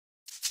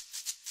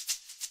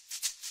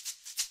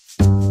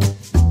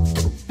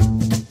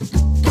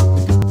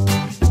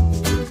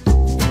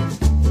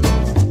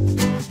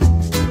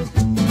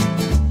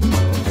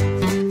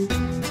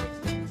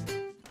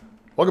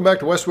Welcome back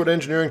to Westwood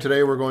Engineering.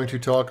 Today we're going to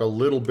talk a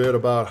little bit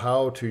about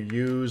how to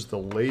use the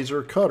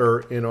laser cutter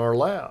in our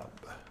lab.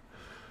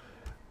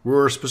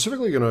 We're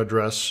specifically going to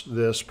address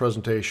this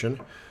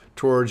presentation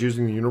towards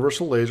using the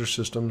Universal Laser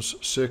Systems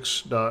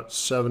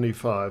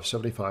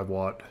 75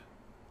 watt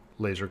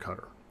laser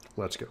cutter.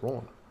 Let's get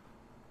rolling.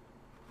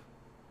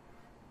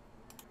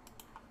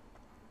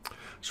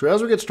 So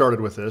as we get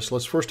started with this,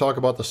 let's first talk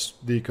about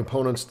the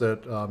components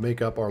that make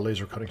up our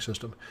laser cutting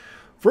system.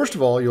 First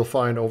of all, you'll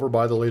find over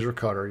by the laser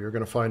cutter, you're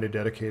going to find a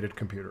dedicated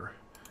computer.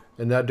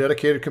 And that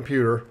dedicated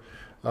computer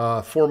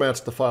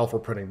formats the file for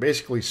printing,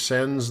 basically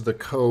sends the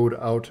code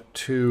out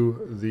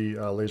to the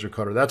laser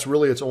cutter. That's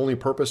really its only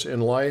purpose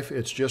in life.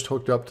 It's just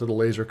hooked up to the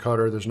laser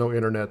cutter. There's no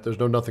internet. There's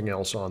nothing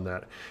else on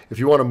that. If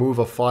you want to move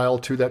a file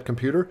to that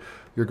computer,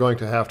 you're going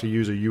to have to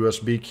use a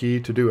USB key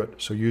to do it.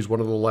 So use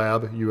one of the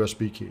lab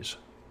USB keys.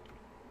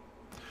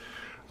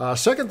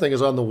 Second thing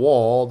is on the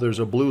wall, there's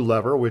a blue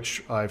lever,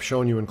 which I've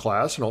shown you in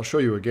class, and I'll show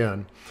you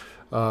again,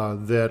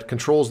 that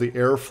controls the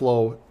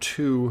airflow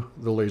to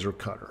the laser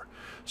cutter.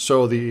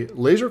 So the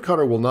laser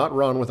cutter will not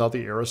run without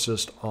the air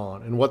assist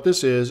on. And what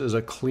this is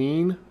a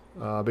clean,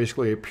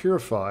 basically a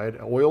purified,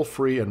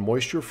 oil-free and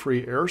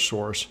moisture-free air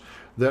source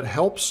that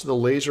helps the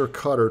laser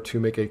cutter to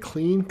make a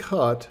clean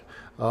cut,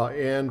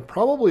 and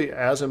probably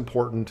as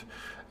important,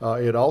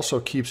 it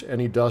also keeps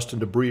any dust and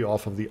debris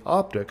off of the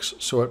optics,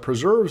 so it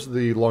preserves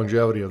the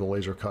longevity of the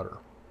laser cutter.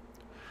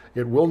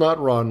 It will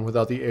not run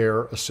without the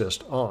air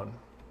assist on.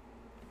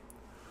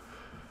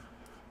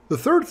 The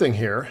third thing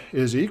here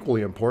is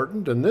equally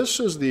important, and this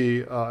is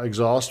the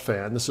exhaust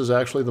fan. This is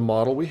actually the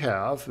model we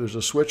have. There's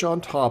a switch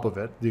on top of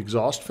it. The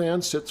exhaust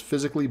fan sits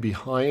physically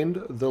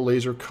behind the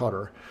laser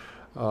cutter,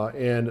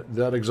 and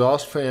that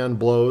exhaust fan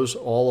blows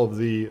all of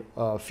the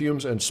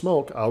fumes and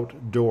smoke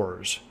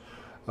outdoors.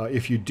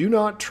 If you do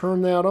not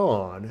turn that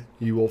on,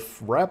 you will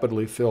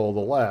rapidly fill the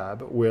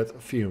lab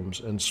with fumes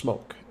and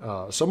smoke.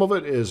 Some of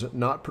it is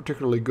not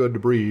particularly good to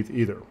breathe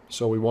either,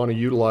 so we want to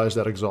utilize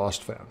that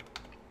exhaust fan.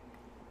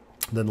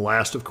 Then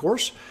last, of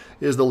course,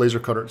 is the laser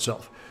cutter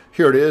itself.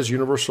 Here it is,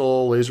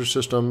 Universal Laser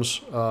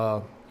Systems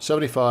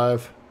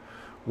 75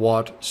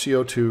 watt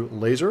CO2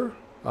 laser.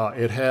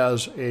 It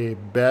has a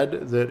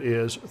bed that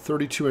is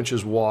 32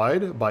 inches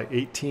wide by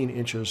 18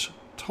 inches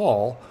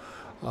tall,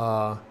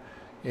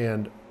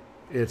 and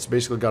it's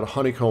basically got a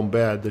honeycomb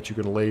bed that you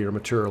can lay your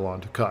material on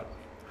to cut.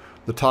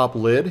 The top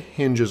lid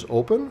hinges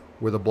open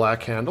with a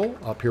black handle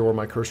up here where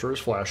my cursor is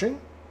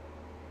flashing.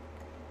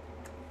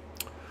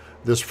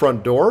 This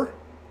front door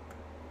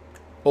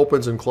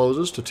opens and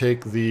closes to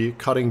take the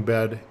cutting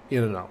bed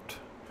in and out.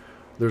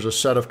 There's a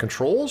set of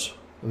controls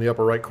in the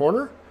upper right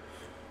corner,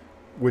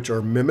 which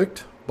are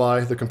mimicked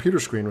by the computer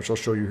screen, which I'll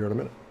show you here in a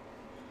minute.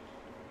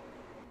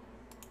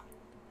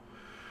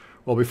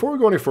 Well, before we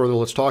go any further,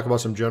 let's talk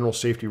about some general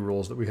safety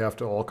rules that we have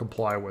to all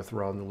comply with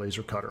around the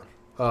laser cutter.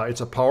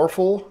 It's a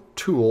powerful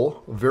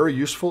tool, very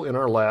useful in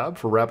our lab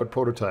for rapid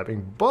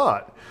prototyping,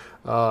 but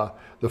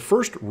the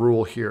first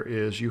rule here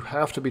is you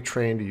have to be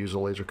trained to use a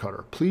laser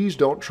cutter. Please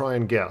don't try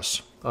and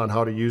guess on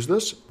how to use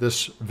this.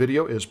 This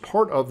video is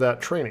part of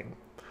that training.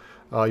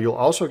 You'll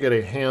also get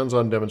a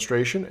hands-on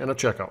demonstration and a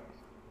checkout.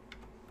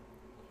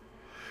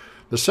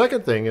 The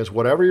second thing is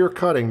whatever you're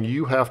cutting,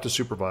 you have to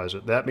supervise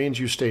it. That means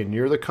you stay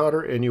near the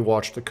cutter and you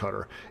watch the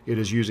cutter. It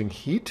is using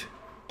heat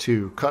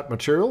to cut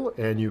material,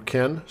 and you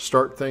can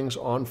start things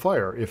on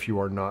fire if you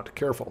are not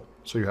careful.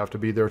 So you have to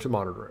be there to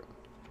monitor it.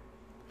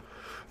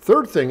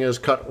 Third thing is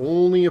cut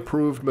only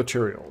approved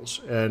materials,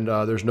 and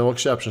there's no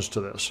exceptions to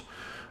this.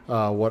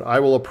 What I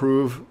will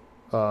approve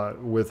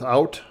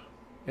without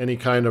any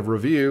kind of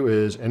review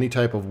is any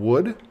type of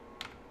wood,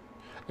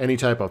 any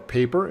type of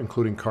paper,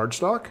 including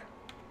cardstock,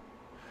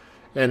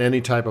 and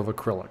any type of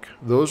acrylic.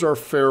 Those are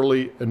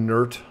fairly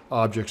inert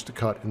objects to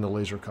cut in the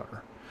laser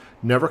cutter.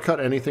 Never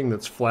cut anything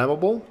that's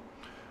flammable,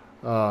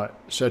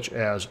 such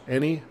as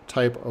any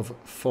type of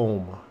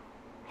foam.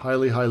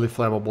 Highly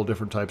flammable,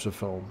 different types of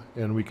foam,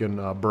 and we can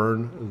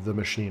burn the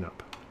machine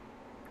up.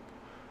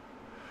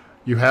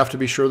 You have to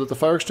be sure that the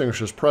fire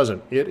extinguisher is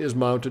present. It is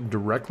mounted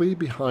directly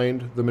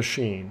behind the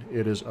machine.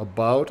 It is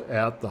about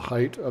at the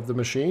height of the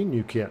machine.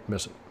 You can't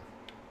miss it.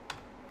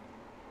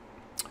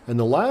 And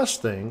the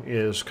last thing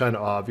is kind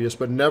of obvious,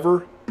 but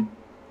never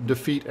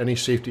defeat any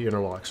safety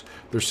interlocks.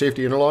 There's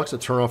safety interlocks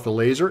that turn off the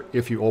laser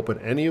if you open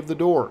any of the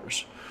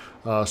doors.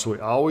 So we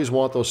always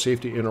want those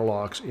safety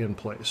interlocks in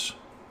place.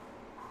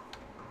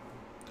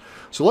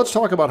 So let's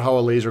talk about how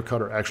a laser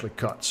cutter actually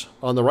cuts.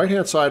 On the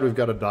right-hand side, we've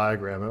got a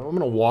diagram, and I'm going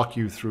to walk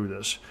you through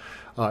this.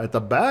 At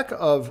the back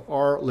of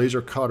our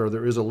laser cutter,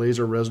 there is a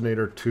laser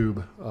resonator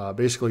tube,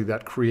 basically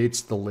that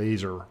creates the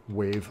laser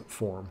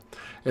waveform.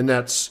 And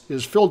that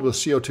is filled with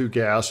CO2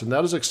 gas, and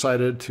that is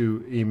excited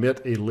to emit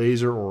a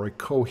laser or a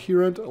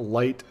coherent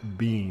light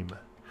beam.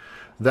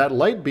 That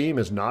light beam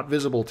is not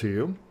visible to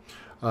you,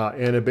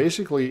 and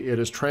it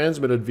is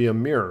transmitted via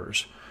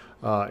mirrors,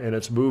 and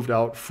it's moved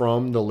out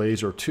from the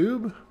laser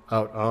tube,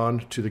 out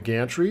onto the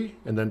gantry,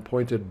 and then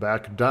pointed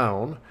back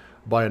down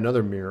by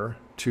another mirror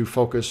to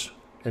focus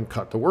and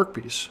cut the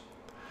workpiece.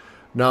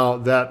 Now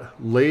that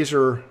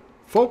laser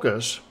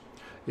focus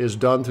is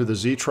done through the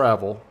Z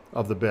travel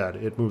of the bed.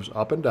 It moves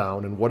up and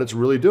down, and what it's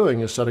really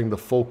doing is setting the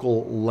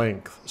focal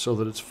length so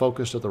that it's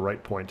focused at the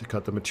right point to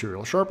cut the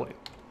material sharply.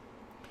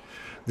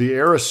 The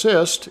air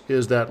assist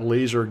is that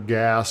laser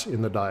gas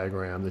in the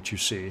diagram that you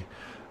see,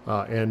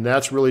 and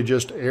that's really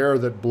just air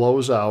that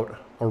blows out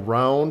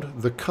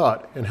around the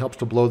cut and helps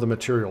to blow the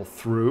material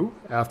through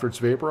after it's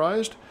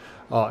vaporized,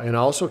 and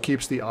also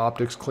keeps the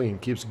optics clean,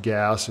 keeps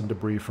gas and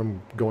debris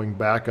from going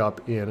back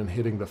up in and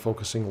hitting the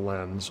focusing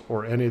lens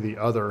or any of the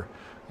other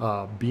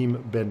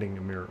beam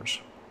bending mirrors.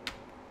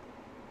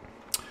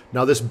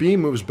 Now this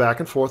beam moves back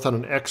and forth on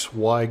an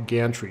XY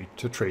gantry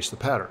to trace the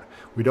pattern.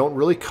 We don't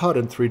really cut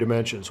in 3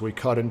 dimensions. We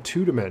cut in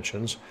 2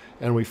 dimensions,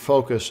 and we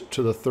focus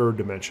to the 3rd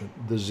dimension,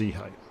 the Z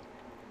height.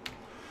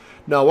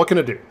 Now what can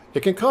it do?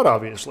 It can cut,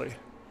 obviously.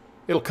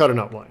 It'll cut an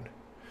outline.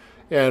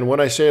 And when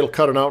I say it'll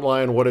cut an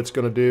outline, what it's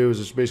going to do is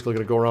it's basically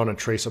going to go around and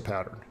trace a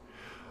pattern.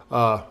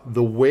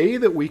 The way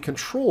that we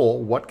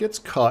control what gets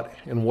cut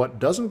and what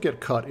doesn't get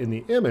cut in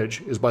the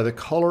image is by the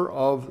color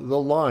of the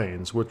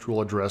lines, which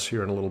we'll address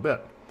here in a little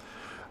bit.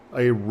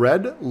 A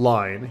red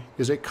line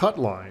is a cut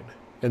line,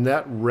 and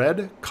that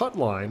red cut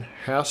line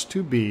has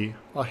to be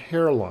a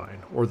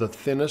hairline, or the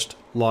thinnest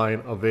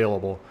line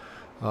available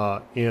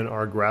in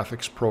our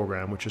graphics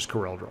program, which is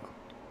Corel Draw.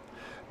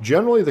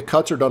 Generally, the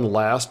cuts are done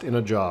last in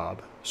a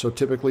job. So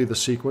typically the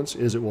sequence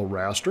is it will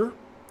raster,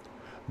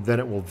 then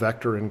it will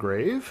vector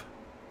engrave,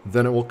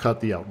 then it will cut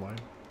the outline.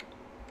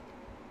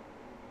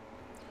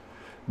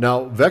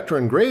 Now, vector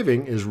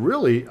engraving is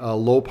really a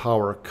low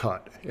power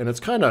cut, and it's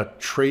kind of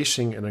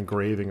tracing and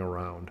engraving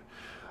around.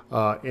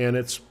 And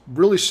it's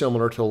really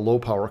similar to low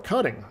power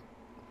cutting.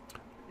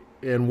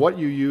 And what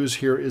you use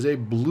here is a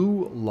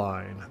blue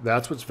line.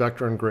 That's what's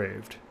vector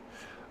engraved.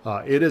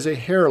 It is a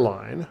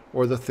hairline,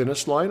 or the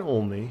thinnest line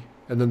only,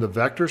 and then the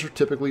vectors are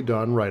typically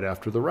done right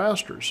after the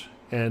rasters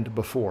and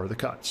before the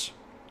cuts.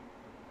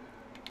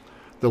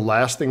 The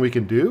last thing we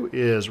can do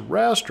is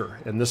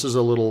raster, and this is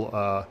a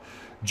little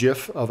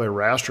GIF of a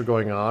raster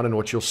going on, and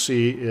what you'll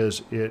see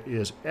is it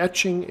is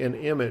etching an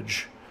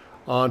image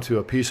onto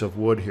a piece of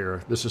wood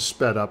here. This is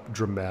sped up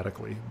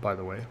dramatically, by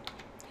the way.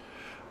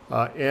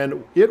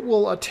 And it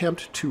will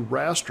attempt to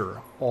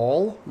raster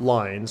all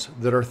lines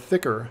that are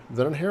thicker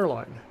than a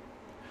hairline.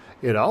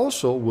 It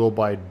also will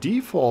by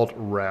default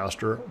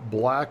raster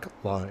black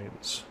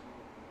lines.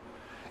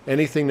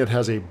 Anything that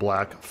has a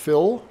black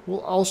fill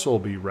will also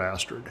be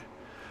rastered.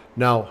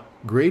 Now,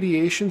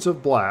 gradations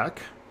of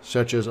black,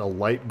 such as a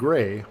light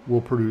gray,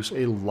 will produce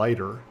a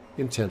lighter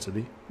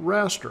intensity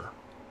raster.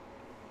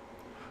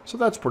 So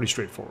that's pretty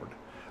straightforward.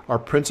 Our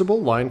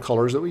principal line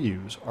colors that we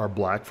use are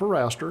black for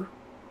raster,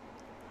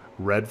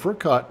 red for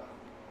cut,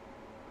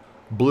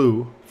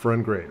 blue for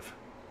engrave.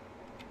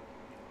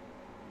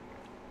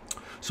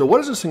 So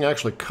what is this thing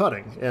actually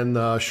cutting? And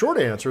the short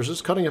answer is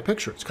it's cutting a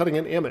picture. It's cutting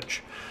an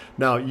image.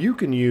 Now, you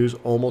can use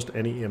almost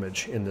any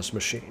image in this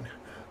machine.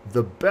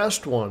 The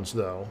best ones,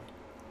 though,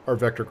 are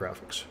vector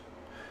graphics.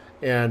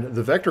 And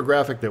the vector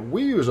graphic that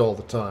we use all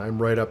the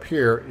time, right up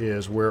here,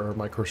 is where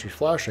my cursor's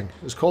flashing,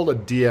 is called a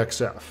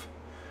DXF.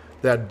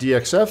 That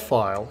DXF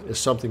file is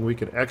something we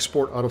can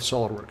export out of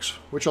Solidworks,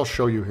 which I'll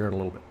show you here in a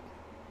little bit.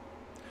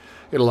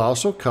 It'll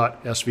also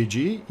cut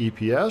SVG,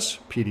 EPS,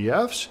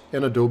 PDFs,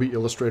 and Adobe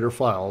Illustrator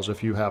files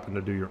if you happen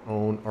to do your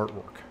own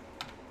artwork.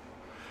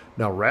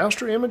 Now,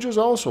 raster images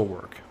also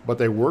work, but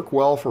they work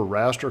well for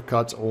raster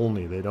cuts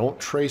only. They don't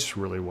trace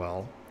really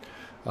well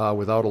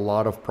without a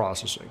lot of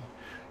processing.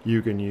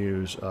 You can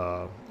use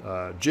a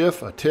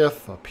GIF, a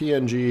TIFF, a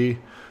PNG,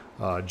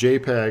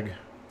 JPEG.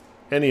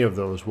 Any of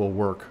those will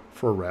work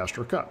for a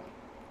raster cut.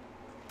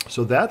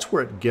 So that's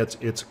where it gets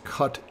its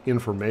cut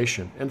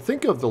information. And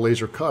think of the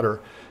laser cutter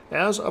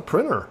as a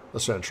printer,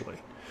 essentially.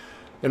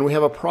 And we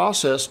have a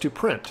process to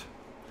print.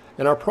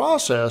 And our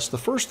process, the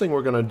first thing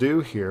we're going to do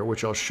here,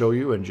 which I'll show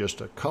you in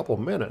just a couple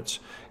minutes,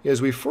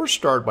 is we first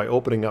start by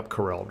opening up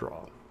Corel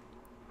Draw.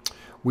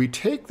 We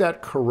take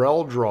that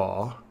Corel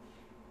Draw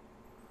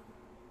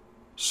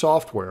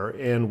software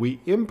and we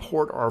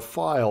import our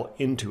file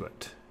into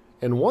it.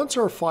 And once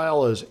our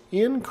file is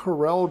in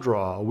Corel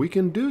Draw, we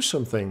can do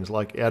some things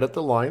like edit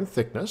the line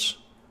thickness,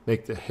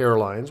 make the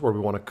hairlines where we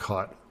want to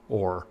cut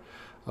or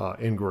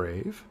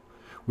engrave.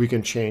 We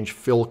can change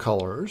fill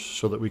colors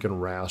so that we can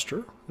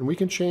raster, and we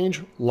can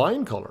change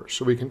line colors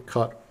so we can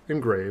cut,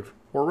 engrave,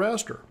 or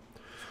raster.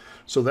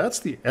 So that's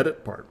the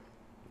edit part.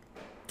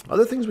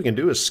 Other things we can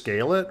do is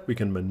scale it, we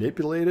can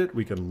manipulate it,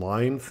 we can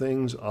line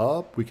things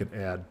up, we can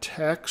add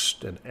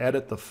text and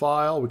edit the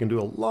file. We can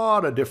do a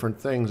lot of different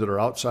things that are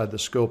outside the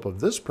scope of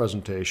this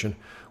presentation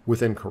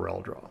within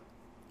Corel Draw.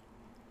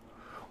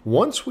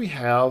 Once we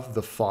have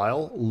the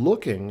file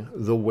looking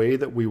the way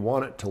that we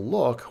want it to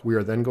look, we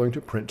are then going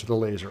to print to the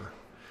laser.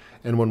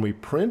 And when we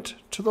print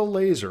to the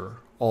laser,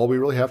 all we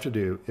really have to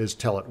do is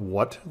tell it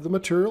what the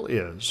material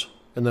is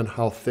and then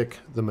how thick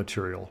the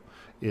material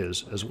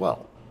is as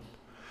well.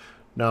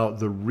 Now,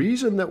 the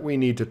reason that we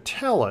need to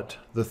tell it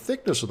the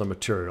thickness of the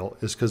material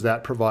is because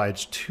that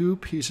provides 2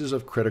 pieces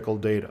of critical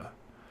data.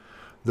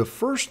 The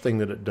first thing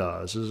that it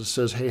does is it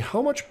says, hey,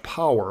 how much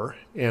power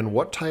and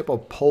what type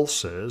of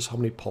pulses, how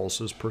many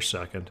pulses per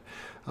second,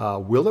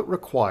 will it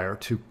require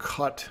to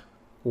cut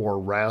or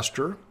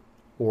raster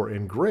or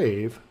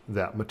engrave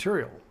that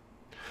material?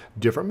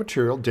 Different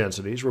material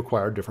densities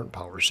require different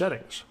power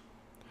settings.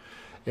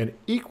 And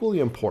equally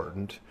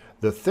important,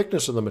 the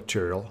thickness of the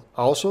material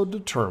also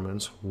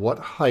determines what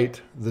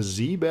height the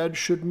Z-bed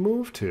should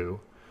move to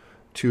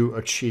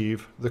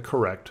achieve the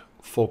correct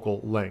focal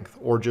length,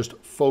 or just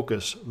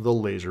focus the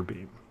laser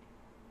beam.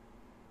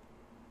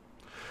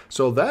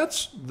 So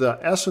that's the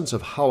essence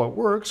of how it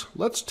works.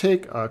 Let's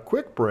take a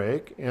quick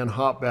break and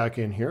hop back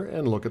in here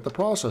and look at the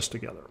process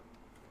together.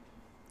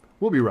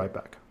 We'll be right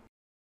back.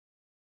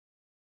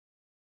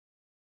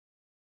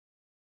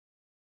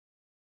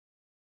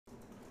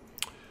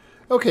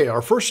 Okay,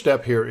 our first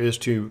step here is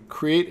to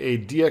create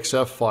a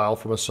DXF file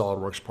from a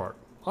SolidWorks part.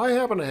 I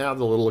happen to have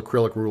the little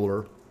acrylic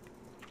ruler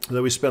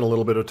that we spent a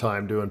little bit of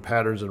time doing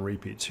patterns and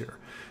repeats here.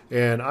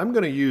 And I'm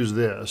going to use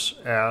this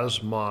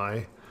as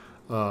my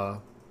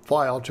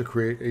file to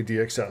create a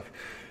DXF.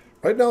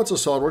 Right now it's a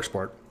SolidWorks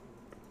part.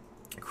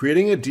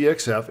 Creating a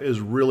DXF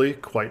is really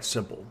quite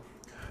simple.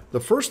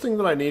 The first thing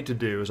that I need to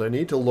do is I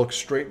need to look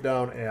straight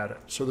down at it.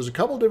 So there's a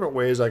couple different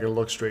ways I can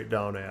look straight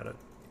down at it.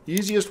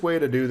 Easiest way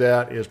to do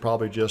that is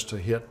probably just to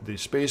hit the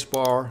space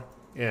bar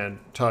and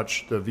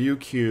touch the view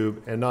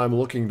cube, and now I'm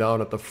looking down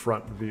at the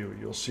front view.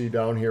 You'll see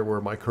down here where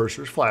my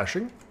cursor is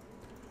flashing.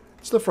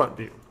 It's the front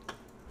view.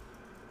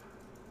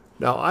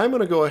 Now I'm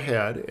going to go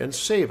ahead and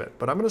save it,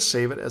 but I'm going to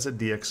save it as a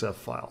DXF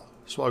file.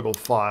 So I'll go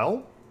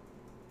File,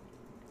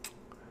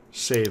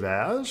 Save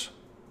As,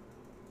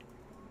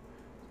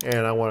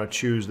 and I want to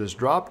choose this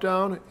drop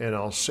down, and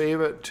I'll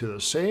save it to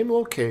the same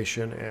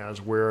location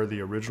as where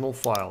the original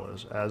file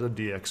is, as a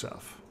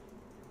DXF.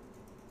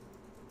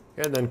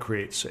 And then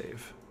create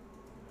save.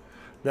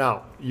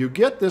 Now, you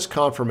get this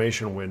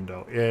confirmation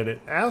window, and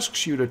it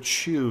asks you to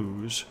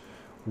choose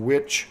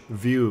which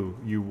view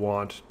you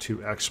want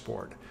to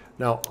export.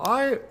 Now,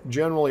 I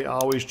generally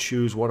always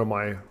choose one of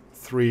my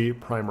three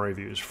primary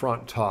views,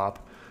 front,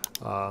 top,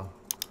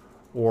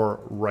 or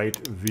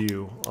right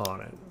view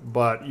on it.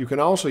 But you can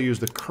also use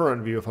the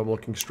current view if I'm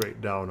looking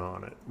straight down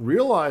on it.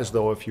 Realize,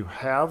 though, if you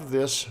have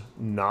this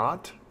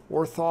not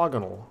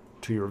orthogonal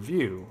to your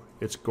view,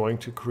 it's going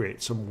to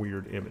create some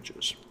weird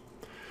images.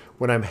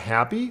 When I'm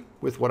happy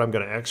with what I'm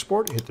going to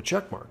export, hit the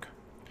check mark.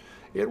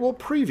 It will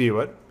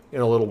preview it in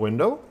a little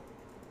window.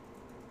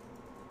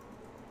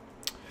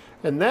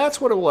 And that's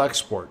what it will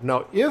export.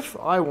 Now, if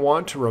I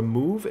want to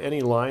remove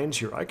any lines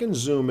here, I can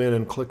zoom in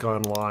and click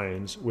on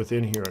lines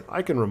within here, and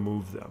I can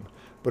remove them.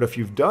 But if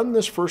you've done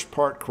this first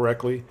part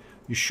correctly,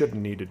 you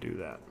shouldn't need to do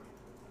that.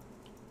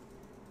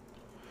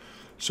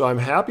 So I'm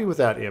happy with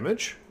that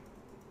image,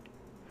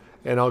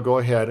 and I'll go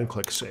ahead and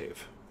click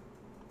Save.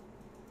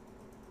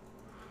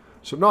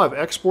 So now I've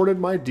exported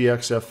my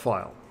DXF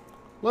file.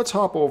 Let's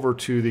hop over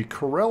to the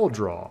Corel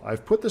Draw.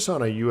 I've put this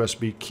on a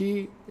USB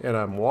key, and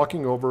I'm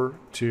walking over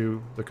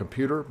to the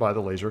computer by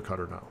the laser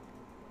cutter now.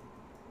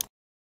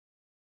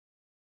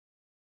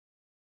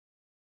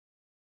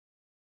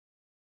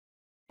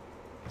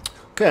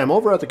 Okay, I'm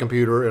over at the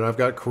computer, and I've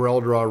got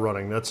Corel Draw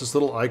running. That's this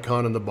little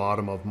icon in the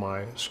bottom of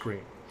my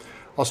screen.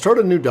 I'll start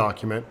a new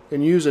document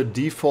and use a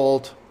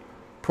default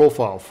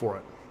profile for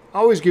it.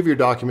 Always give your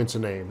documents a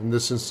name. In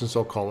this instance,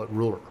 I'll call it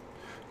ruler.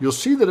 You'll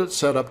see that it's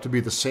set up to be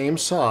the same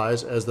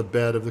size as the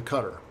bed of the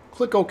cutter.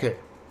 Click OK.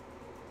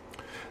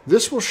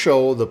 This will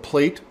show the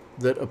plate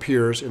that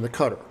appears in the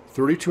cutter,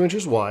 32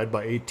 inches wide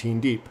by 18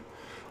 deep.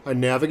 I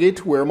navigate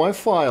to where my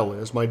file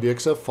is, my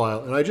DXF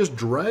file, and I just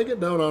drag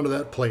it down onto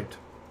that plate.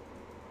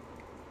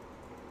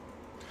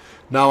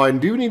 Now I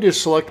do need to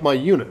select my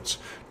units.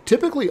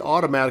 Typically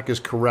automatic is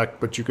correct,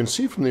 but you can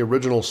see from the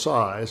original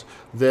size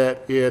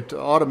that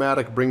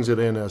automatic brings it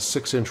in as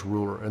 6-inch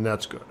ruler, and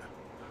that's good.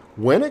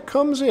 When it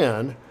comes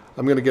in,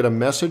 I'm going to get a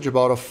message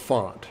about a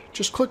font.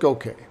 Just click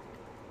OK.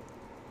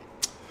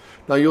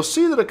 Now you'll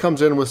see that it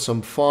comes in with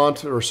some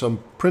font or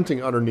some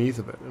printing underneath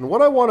of it. And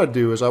what I want to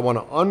do is I want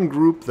to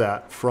ungroup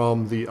that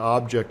from the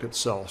object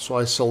itself. So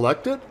I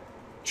select it,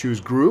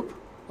 choose Group,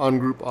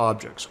 Ungroup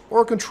Objects,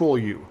 or Control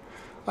U.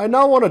 I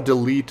now want to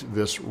delete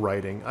this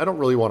writing. I don't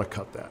really want to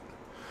cut that.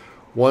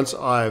 Once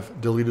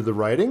I've deleted the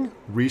writing,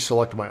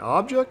 reselect my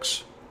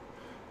objects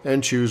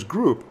and choose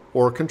Group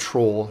or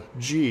Control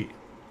G.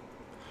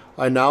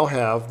 I now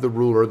have the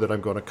ruler that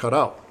I'm going to cut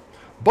out.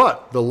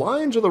 But the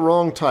lines are the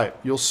wrong type.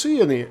 You'll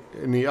see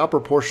in the upper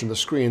portion of the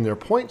screen they're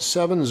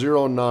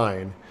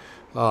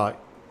 0.709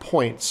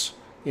 points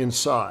in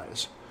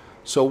size.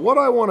 So what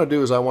I want to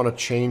do is I want to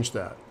change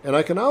that. And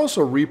I can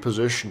also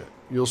reposition it.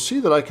 You'll see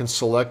that I can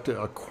select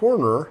a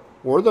corner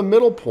or the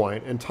middle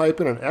point and type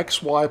in an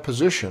XY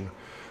position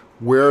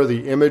where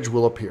the image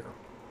will appear.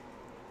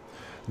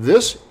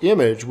 This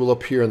image will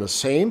appear in the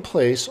same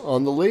place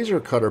on the laser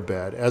cutter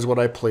bed as when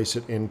I place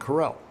it in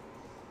Corel.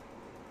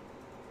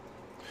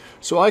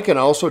 So I can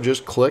also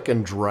just click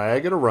and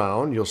drag it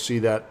around. You'll see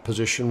that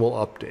position will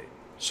update.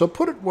 So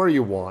put it where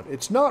you want.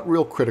 It's not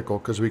real critical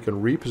because we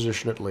can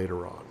reposition it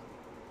later on.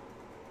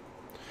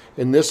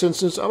 In this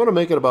instance, I'm going to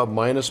make it about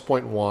minus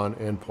 0.1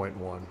 and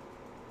 0.1.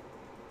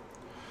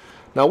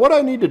 Now what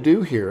I need to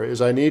do here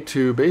is I need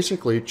to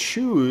basically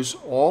choose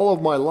all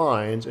of my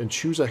lines and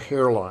choose a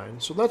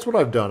hairline. So that's what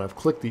I've done. I've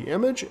clicked the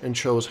image and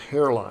chose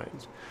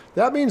hairlines.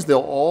 That means they'll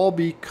all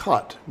be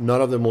cut. None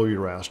of them will be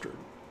rastered.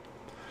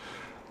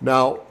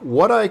 Now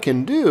what I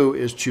can do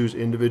is choose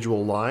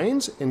individual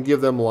lines and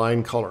give them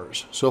line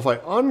colors. So if I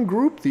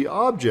ungroup the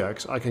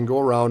objects, I can go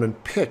around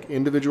and pick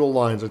individual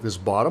lines like this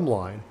bottom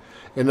line,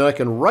 and then I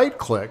can right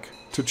click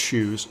to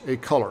choose a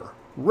color.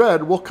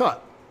 Red will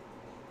cut.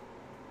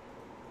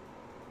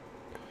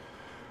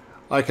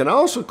 I can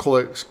also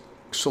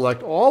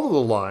select all of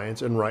the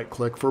lines and right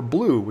click for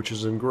blue, which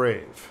is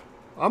engrave.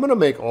 I'm going to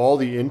make all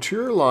the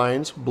interior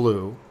lines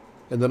blue,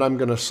 and then I'm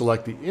going to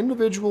select the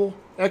individual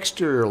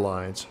exterior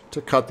lines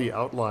to cut the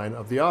outline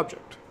of the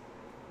object.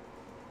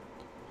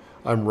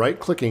 I'm right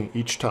clicking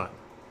each time.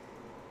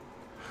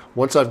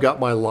 Once I've got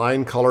my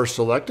line color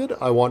selected,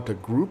 I want to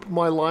group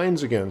my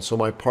lines again so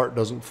my part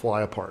doesn't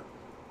fly apart.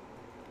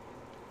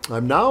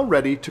 I'm now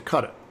ready to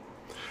cut it.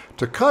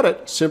 To cut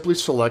it, simply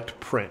select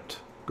Print.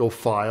 Go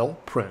File,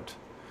 Print.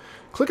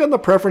 Click on the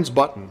Preference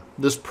button.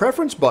 This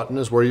Preference button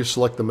is where you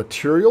select the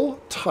material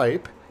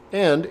type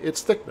and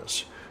its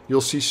thickness.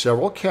 You'll see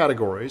several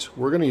categories.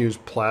 We're going to use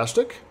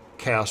plastic,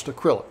 cast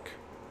acrylic.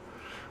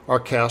 Our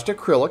cast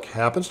acrylic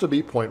happens to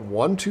be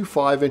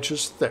 0.125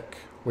 inches thick.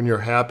 When you're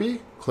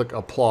happy, click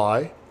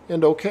Apply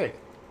and OK.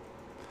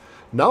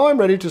 Now I'm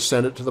ready to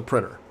send it to the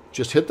printer.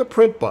 Just hit the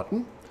Print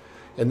button,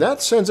 and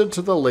that sends it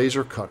to the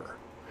laser cutter.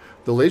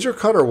 The laser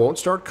cutter won't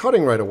start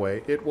cutting right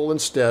away. It will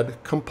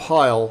instead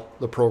compile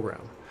the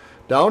program.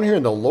 Down here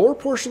in the lower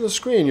portion of the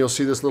screen, you'll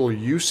see this little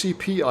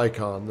UCP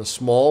icon, the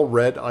small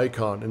red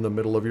icon in the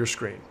middle of your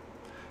screen.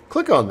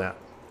 Click on that.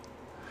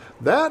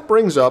 That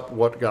brings up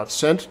what got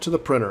sent to the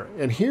printer,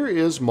 and here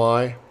is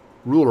my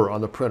ruler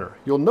on the printer.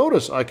 You'll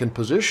notice I can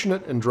position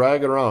it and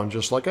drag it around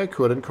just like I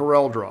could in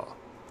Corel Draw.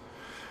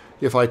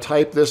 If I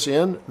type this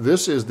in,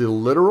 this is the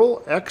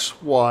literal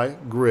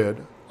XY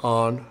grid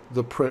on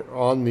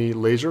the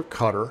laser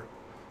cutter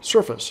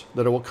surface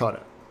that it will cut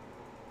at.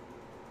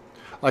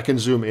 I can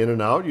zoom in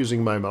and out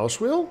using my mouse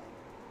wheel.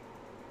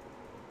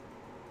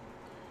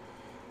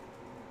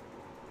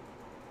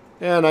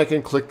 And I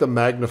can click the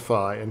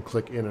magnify and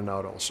click in and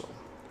out also.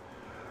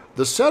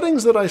 The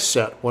settings that I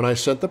set when I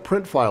sent the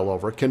print file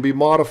over can be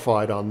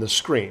modified on this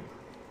screen.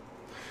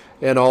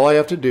 And all I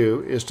have to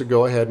do is to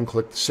go ahead and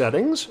click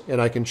Settings, and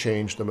I can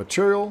change the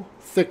material,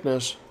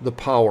 thickness, the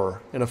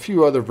power, and a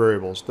few other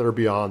variables that are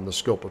beyond the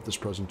scope of this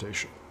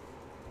presentation.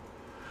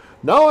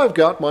 Now I've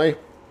got my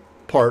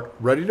part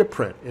ready to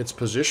print. It's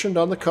positioned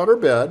on the cutter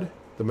bed,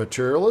 the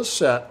material is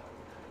set,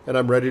 and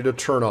I'm ready to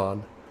turn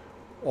on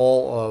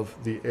all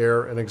of the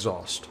air and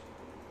exhaust.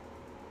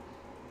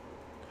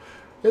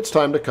 It's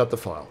time to cut the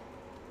file.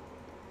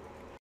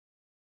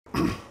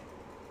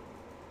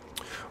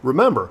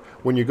 Remember,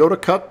 when you go to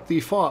cut the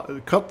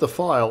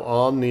file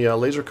on the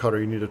laser cutter,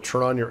 you need to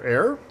turn on your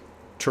air,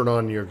 turn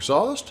on your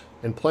exhaust,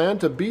 and plan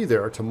to be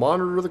there to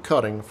monitor the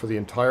cutting for the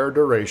entire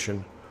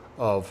duration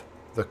of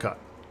the cut.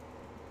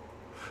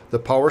 The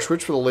power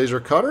switch for the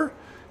laser cutter,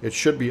 it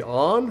should be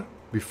on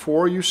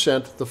before you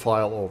sent the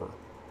file over.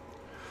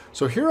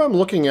 So here I'm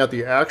looking at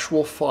the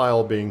actual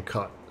file being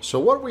cut.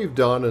 So what we've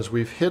done is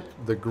we've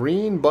hit the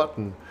green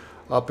button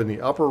up in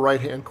the upper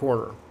right hand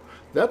corner.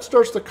 That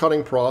starts the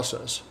cutting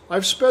process.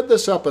 I've sped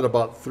this up at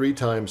about 3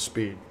 times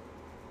speed.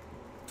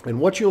 And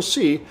what you'll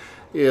see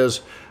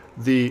is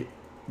the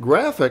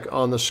graphic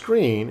on the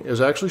screen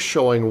is actually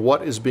showing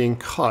what is being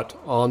cut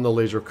on the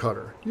laser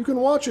cutter. You can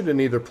watch it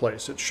in either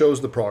place. It shows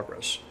the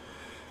progress.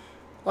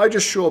 I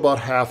just show about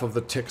half of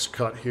the ticks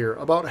cut here,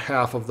 about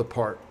half of the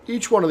part.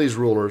 Each one of these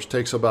rulers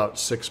takes about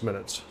 6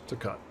 minutes to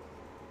cut.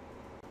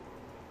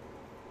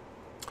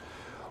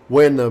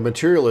 When the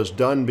material is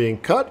done being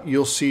cut,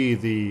 you'll see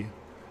the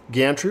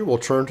gantry will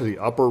turn to the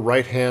upper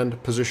right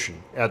hand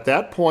position. At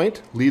that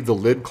point, leave the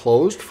lid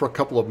closed for a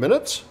couple of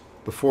minutes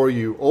before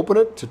you open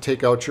it to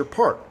take out your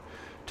part.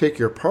 Take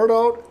your part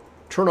out,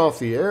 turn off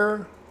the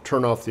air,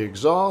 turn off the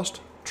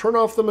exhaust, turn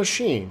off the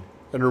machine,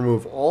 and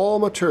remove all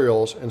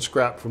materials and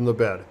scrap from the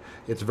bed.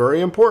 It's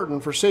very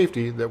important for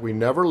safety that we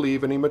never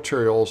leave any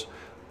materials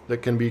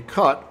that can be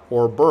cut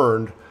or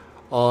burned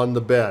on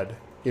the bed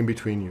in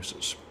between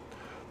uses.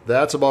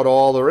 That's about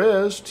all there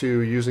is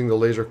to using the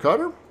laser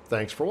cutter.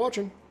 Thanks for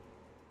watching.